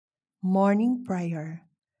Morning Prayer,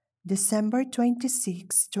 December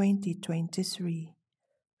 26, 2023.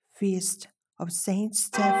 Feast of Saint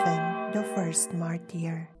Stephen, the First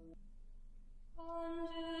Martyr.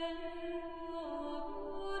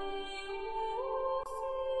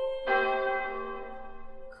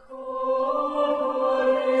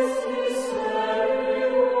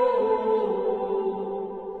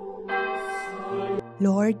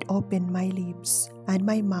 Lord, open my lips, and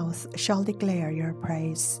my mouth shall declare your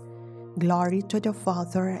praise. Glory to the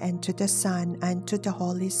Father, and to the Son, and to the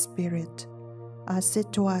Holy Spirit, as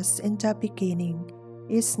it was in the beginning,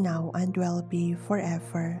 is now, and will be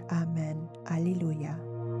forever. Amen. Alleluia.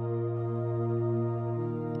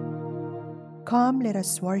 Come, let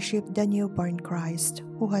us worship the newborn Christ,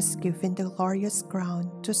 who has given the glorious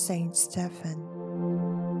crown to Saint Stephen.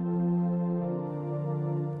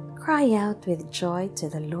 Cry out with joy to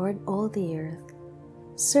the Lord, all the earth.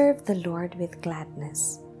 Serve the Lord with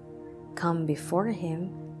gladness. Come before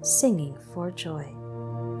him, singing for joy.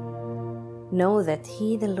 Know that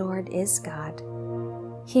he, the Lord, is God.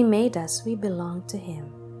 He made us, we belong to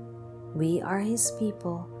him. We are his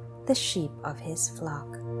people, the sheep of his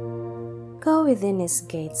flock. Go within his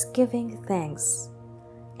gates giving thanks.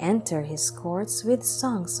 Enter his courts with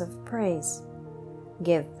songs of praise.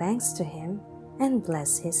 Give thanks to him and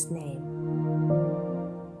bless his name.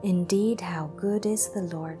 Indeed, how good is the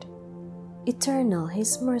Lord! Eternal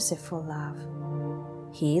his merciful love.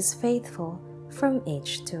 He is faithful from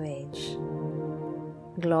age to age.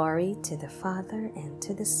 Glory to the Father, and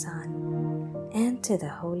to the Son, and to the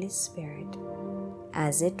Holy Spirit,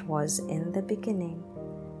 as it was in the beginning,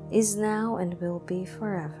 is now, and will be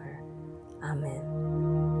forever. Amen.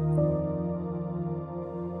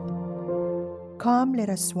 Come, let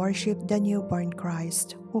us worship the newborn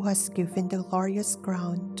Christ, who has given the glorious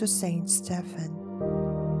crown to Saint Stephen.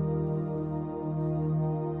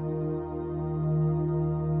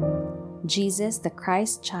 Jesus, the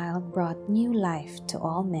Christ child, brought new life to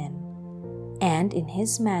all men, and in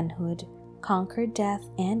his manhood conquered death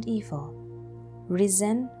and evil.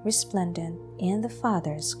 Risen, resplendent in the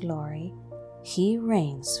Father's glory, he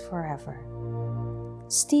reigns forever.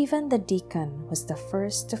 Stephen the deacon was the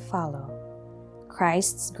first to follow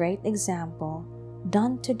Christ's great example,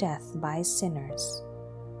 done to death by sinners.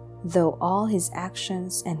 Though all his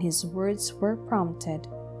actions and his words were prompted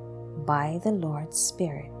by the Lord's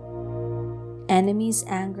Spirit. Enemies'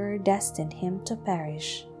 anger destined him to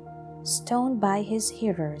perish, stoned by his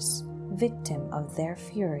hearers, victim of their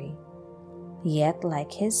fury. Yet,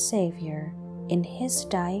 like his Savior, in his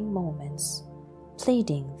dying moments,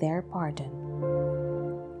 pleading their pardon.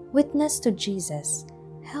 Witness to Jesus,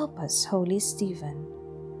 help us, Holy Stephen,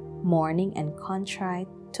 mourning and contrite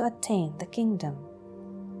to attain the kingdom.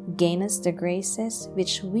 Gain us the graces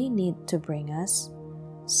which we need to bring us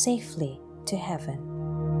safely to heaven.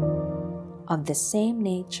 Of the same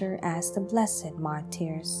nature as the blessed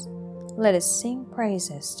martyrs, let us sing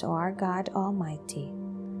praises to our God Almighty,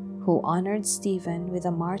 who honored Stephen with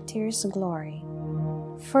a martyr's glory,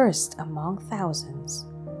 first among thousands.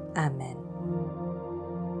 Amen.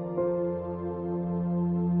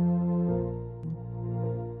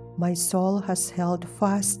 My soul has held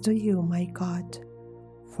fast to you, my God.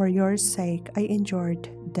 For your sake I endured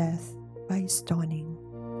death by stoning.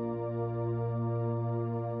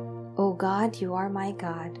 O God, you are my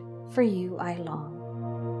God, for you I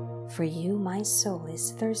long. For you my soul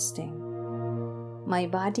is thirsting. My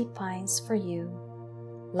body pines for you,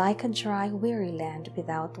 like a dry, weary land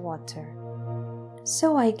without water.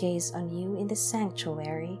 So I gaze on you in the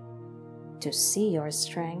sanctuary, to see your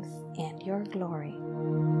strength and your glory.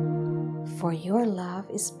 For your love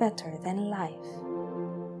is better than life.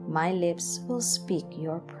 My lips will speak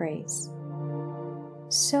your praise.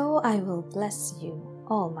 So I will bless you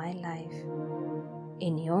all my life.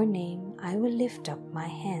 In your name I will lift up my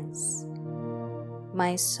hands.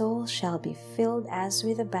 My soul shall be filled as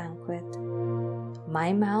with a banquet.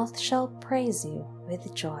 My mouth shall praise you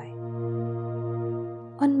with joy.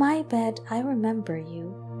 On my bed I remember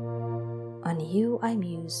you. On you I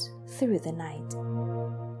muse through the night.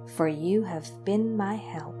 For you have been my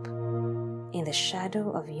help. In the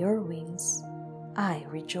shadow of your wings I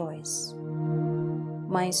rejoice.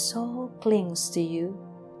 My soul clings to you.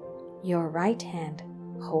 Your right hand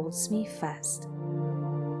holds me fast.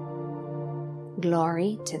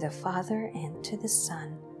 Glory to the Father, and to the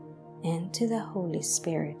Son, and to the Holy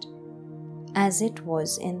Spirit, as it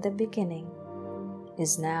was in the beginning,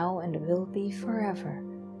 is now, and will be forever.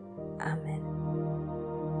 Amen.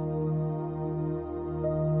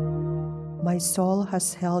 My soul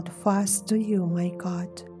has held fast to you, my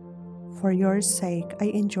God. For your sake I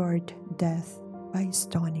endured death by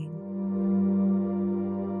stoning.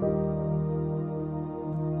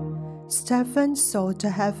 Stephen saw the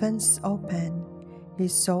heavens open. He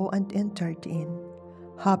saw and entered in.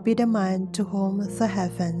 Happy the man to whom the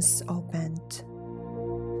heavens opened.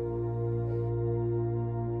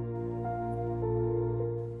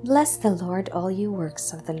 Bless the Lord, all you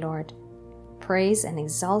works of the Lord. Praise and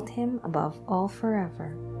exalt him above all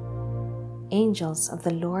forever. Angels of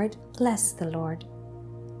the Lord, bless the Lord.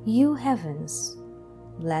 You heavens,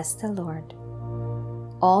 bless the Lord.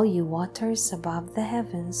 All you waters above the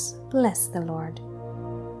heavens, bless the Lord.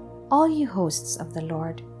 All you hosts of the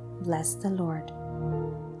Lord, bless the Lord.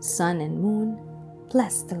 Sun and moon,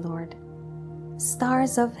 bless the Lord.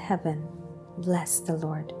 Stars of heaven, bless the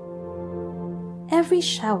Lord. Every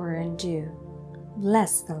shower and dew,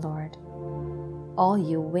 bless the Lord. All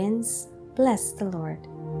you winds, bless the Lord.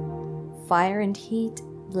 Fire and heat,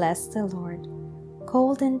 bless the Lord.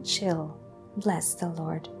 Cold and chill, bless the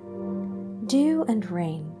Lord. Dew and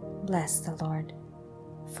rain, bless the Lord.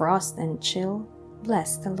 Frost and chill,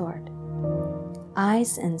 bless the Lord.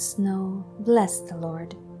 Ice and snow, bless the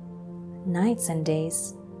Lord. Nights and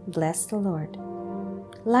days, bless the Lord.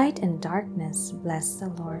 Light and darkness, bless the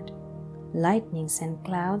Lord. Lightnings and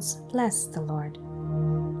clouds, bless the Lord.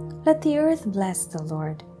 Let the earth bless the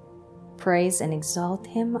Lord. Praise and exalt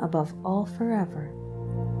him above all forever.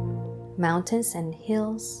 Mountains and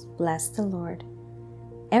hills, bless the Lord.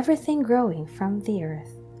 Everything growing from the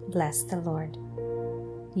earth, bless the Lord.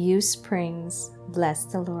 You springs, bless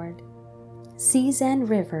the Lord. Seas and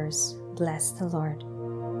rivers, bless the Lord.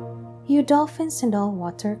 You dolphins and all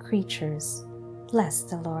water creatures, bless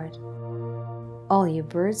the Lord. All you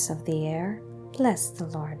birds of the air, bless the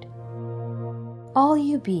Lord. All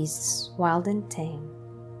you beasts, wild and tame,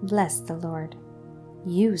 bless the Lord.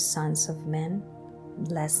 You sons of men,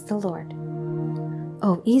 bless the Lord.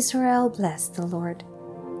 O Israel, bless the Lord.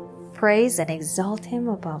 Praise and exalt him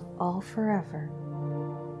above all forever.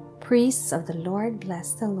 Priests of the Lord,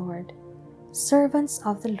 bless the Lord. Servants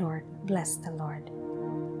of the Lord, bless the Lord.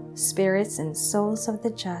 Spirits and souls of the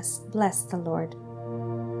just, bless the Lord.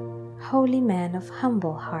 Holy men of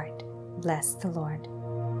humble heart, bless the Lord.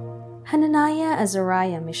 Hananiah,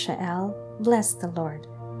 Azariah, Mishael, bless the Lord.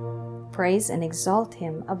 Praise and exalt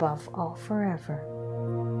him above all forever.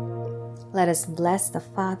 Let us bless the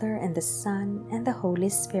Father and the Son and the Holy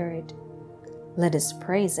Spirit. Let us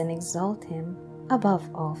praise and exalt him above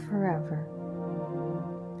all forever.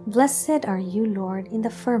 Blessed are you, Lord, in the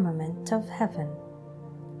firmament of heaven,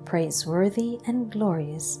 praiseworthy and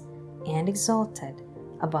glorious and exalted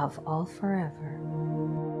above all forever.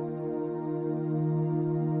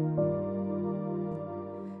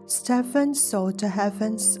 Stephen saw the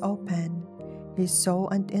heavens open. He saw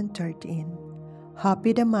and entered in.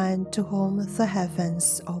 Happy the man to whom the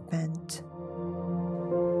heavens opened.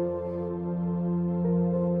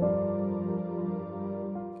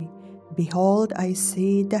 Behold, I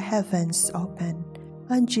see the heavens open,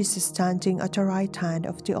 and Jesus standing at the right hand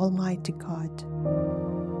of the Almighty God.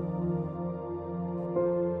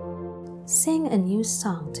 Sing a new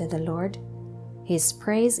song to the Lord, his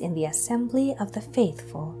praise in the assembly of the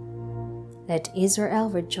faithful. Let Israel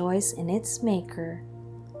rejoice in its Maker.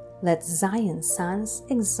 Let Zion's sons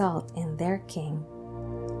exult in their King.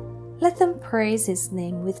 Let them praise his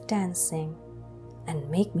name with dancing, and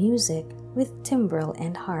make music with timbrel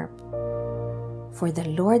and harp. For the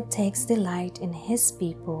Lord takes delight in his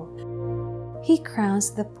people. He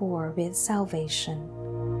crowns the poor with salvation.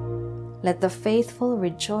 Let the faithful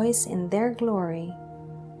rejoice in their glory,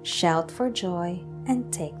 shout for joy,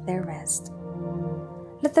 and take their rest.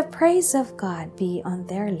 Let the praise of God be on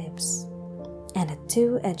their lips, and a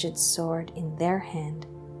two-edged sword in their hand,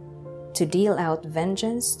 to deal out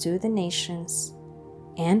vengeance to the nations,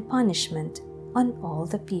 and punishment on all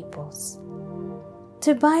the peoples,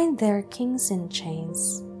 to bind their kings in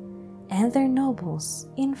chains, and their nobles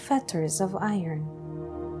in fetters of iron,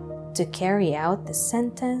 to carry out the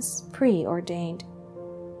sentence preordained.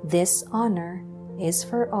 This honor is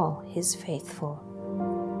for all his faithful.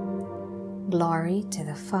 Glory to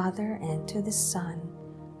the Father, and to the Son,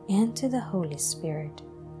 and to the Holy Spirit,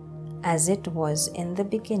 as it was in the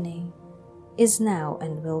beginning, is now,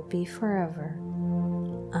 and will be forever.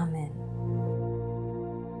 Amen.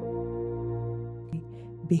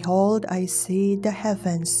 Behold, I see the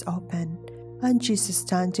heavens open, and Jesus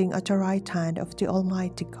standing at the right hand of the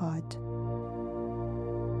Almighty God.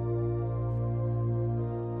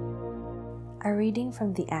 A reading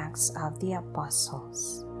from the Acts of the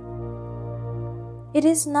Apostles. It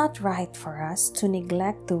is not right for us to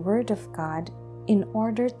neglect the Word of God in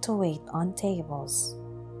order to wait on tables.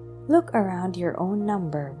 Look around your own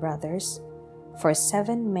number, brothers, for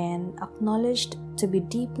 7 men acknowledged to be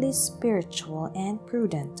deeply spiritual and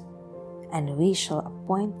prudent, and we shall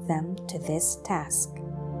appoint them to this task.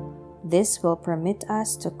 This will permit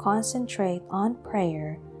us to concentrate on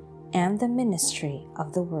prayer and the ministry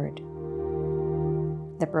of the Word.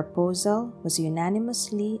 The proposal was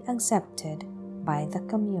unanimously accepted by the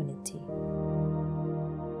community.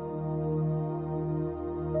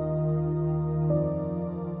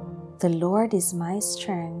 The Lord is my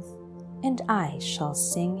strength, and I shall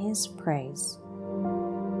sing His praise.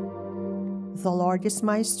 The Lord is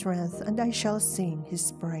my strength, and I shall sing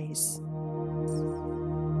His praise.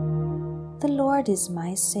 The Lord is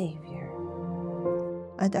my Savior,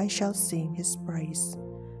 and I shall sing His praise.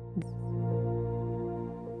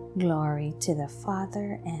 Glory to the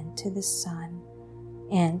Father, and to the Son,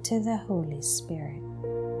 and to the Holy Spirit.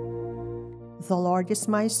 The Lord is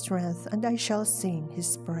my strength, and I shall sing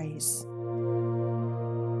His praise.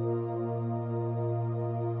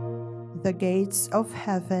 The gates of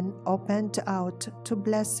heaven opened out to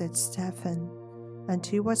blessed Stephen, and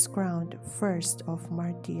he was crowned first of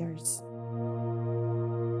martyrs.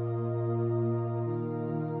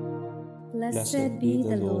 Blessed be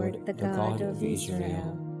the Lord, the God of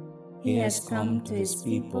Israel. He has come to His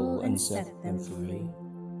people and set them free.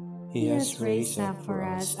 He has raised up for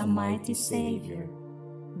us a mighty Savior,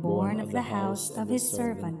 born of the house of His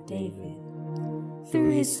servant David.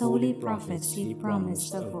 Through His holy prophets He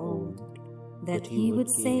promised of old that He would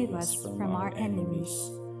save us from our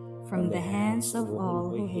enemies, from the hands of all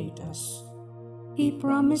who hate us. He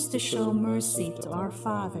promised to show mercy to our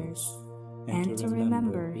fathers and to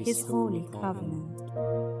remember His holy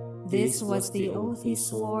covenant. This was the oath He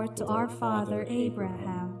swore to our father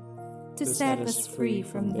Abraham, to set us free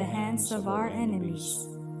from the hands of our enemies,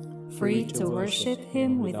 free to worship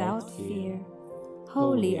Him without fear,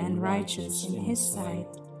 holy and righteous in His sight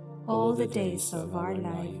all the days of our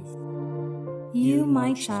life. You,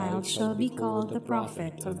 my child, shall be called the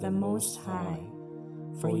prophet of the Most High,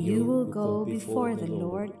 for you will go before the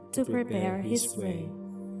Lord to prepare His way,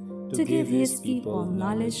 to give His people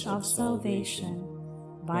knowledge of salvation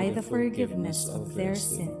by the forgiveness of their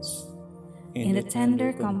sins. In the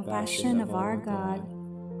tender compassion of our God,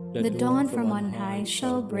 the dawn from on high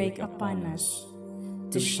shall break upon us,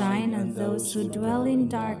 to shine on those who dwell in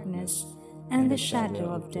darkness and the shadow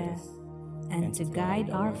of death, and to guide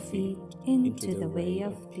our feet into the way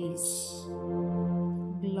of peace.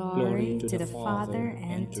 Glory to the Father,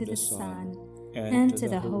 and to the Son, and to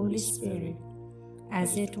the Holy Spirit,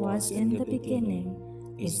 as it was in the beginning,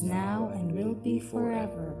 is now, and will be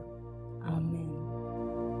forever. Amen.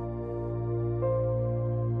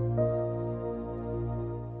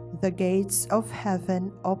 The gates of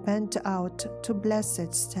heaven opened out to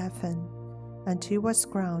blessed Stephen, and he was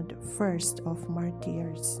crowned first of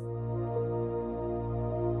martyrs.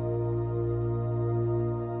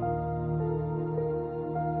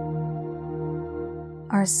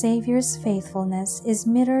 Our Savior's faithfulness is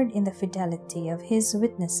mirrored in the fidelity of His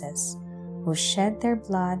witnesses, who shed their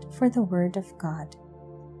blood for the Word of God.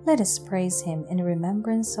 Let us praise Him in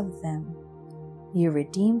remembrance of them. You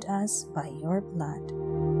redeemed us by your blood.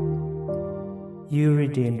 You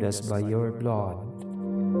redeemed us by your blood.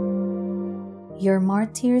 Your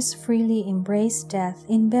martyrs freely embraced death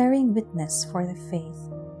in bearing witness for the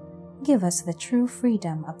faith. Give us the true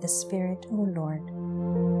freedom of the Spirit, O Lord.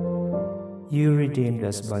 You redeemed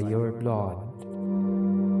us by your blood.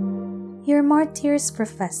 Your martyrs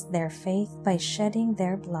professed their faith by shedding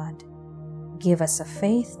their blood. Give us a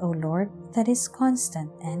faith, O Lord, that is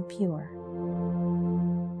constant and pure.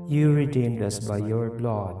 You redeemed us by your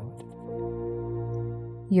blood.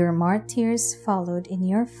 Your martyrs followed in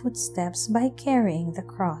your footsteps by carrying the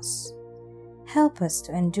cross. Help us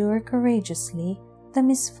to endure courageously the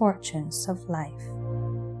misfortunes of life.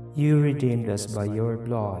 You redeemed us by your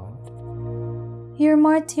blood. Your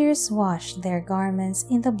martyrs washed their garments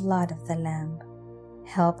in the blood of the Lamb.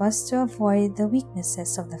 Help us to avoid the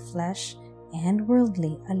weaknesses of the flesh and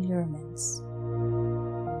worldly allurements.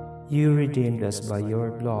 You redeemed us by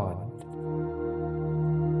your blood.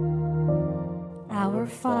 Our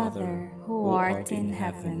Father, who art in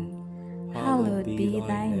heaven, hallowed be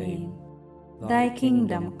thy name. Thy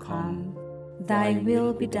kingdom come, thy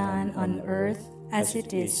will be done on earth as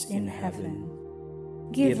it is in heaven.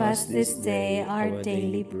 Give us this day our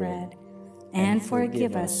daily bread, and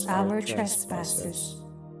forgive us our trespasses,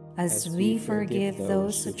 as we forgive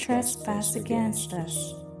those who trespass against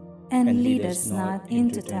us. And lead us not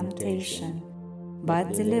into temptation,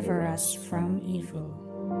 but deliver us from evil.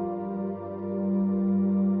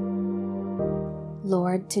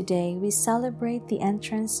 Lord, today we celebrate the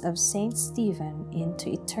entrance of Saint Stephen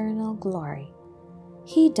into eternal glory.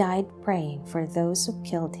 He died praying for those who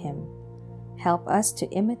killed him. Help us to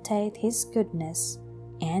imitate His goodness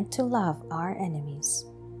and to love our enemies.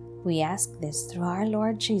 We ask this through our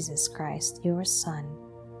Lord Jesus Christ, your Son,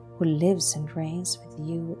 who lives and reigns with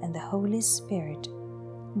you and the Holy Spirit,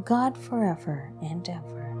 God forever and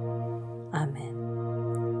ever. Amen.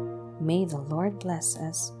 May the Lord bless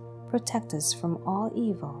us, protect us from all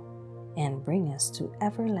evil, and bring us to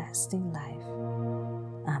everlasting life.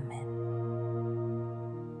 Amen.